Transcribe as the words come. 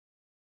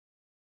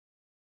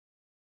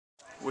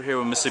We're here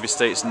with Mississippi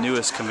State's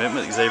newest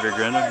commitment, Xavier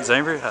Grindle.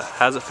 Xavier,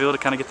 how does it feel to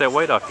kind of get that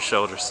weight off your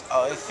shoulders?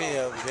 Oh, it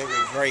feels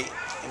very great.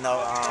 You know,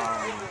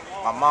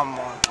 my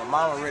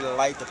mama really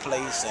liked the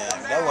place,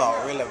 and that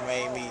what really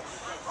made me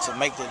to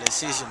make the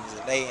decision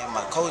today. And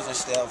my coaching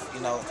staff, you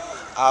know,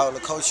 all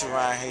the coaches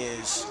around here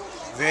is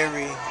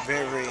very,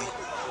 very.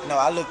 You know,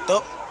 I look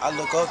up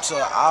to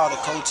all the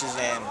coaches,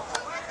 and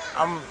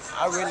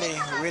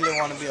I really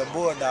want to be a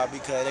Bulldog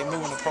because they're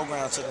moving the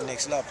program to the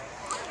next level.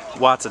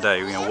 Why today?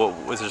 You know,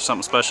 was there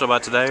something special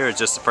about today, or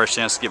just the first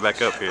chance to get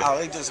back up here? Oh,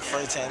 it's just the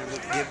first chance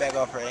to get back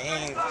up here.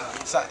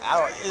 It's like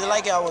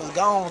I was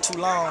gone too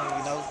long,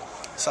 you know.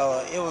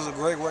 So it was a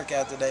great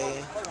workout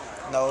today.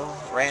 You know,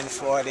 ran the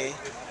 40,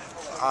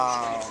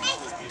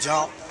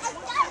 jumped,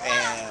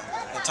 and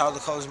talked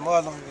to Coach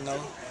Marlon, you know.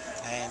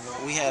 And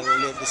we had a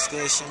little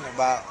discussion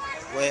about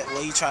what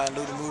he trying to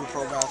do to move the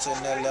program to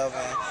another level,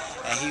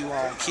 and he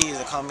want kids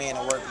to come in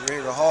and work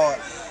very hard.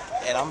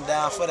 And I'm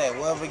down for that.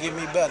 Whatever give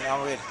me better,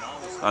 I'm ready.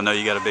 I know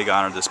you got a big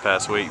honor this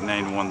past week,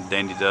 named one of the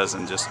Dandy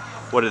Dozen. Just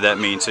what did that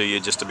mean to you,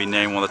 just to be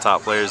named one of the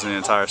top players in the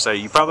entire state?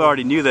 You probably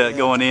already knew that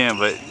going in,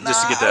 but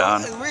just to get that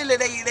honor. Really,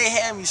 they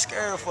had me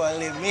scared for a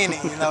little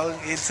minute. You know,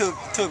 it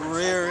took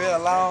real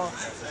long,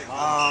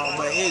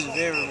 but it's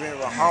very, very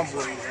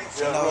humble.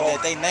 You know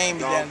that they named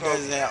me Dandy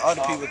Dozen, and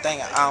other people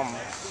think I'm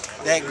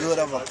that good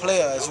of a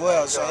player as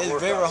well. So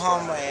it's very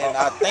humble, and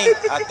I think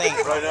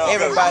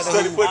everybody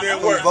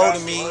who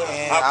voted me,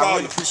 and I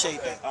really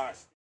appreciate that.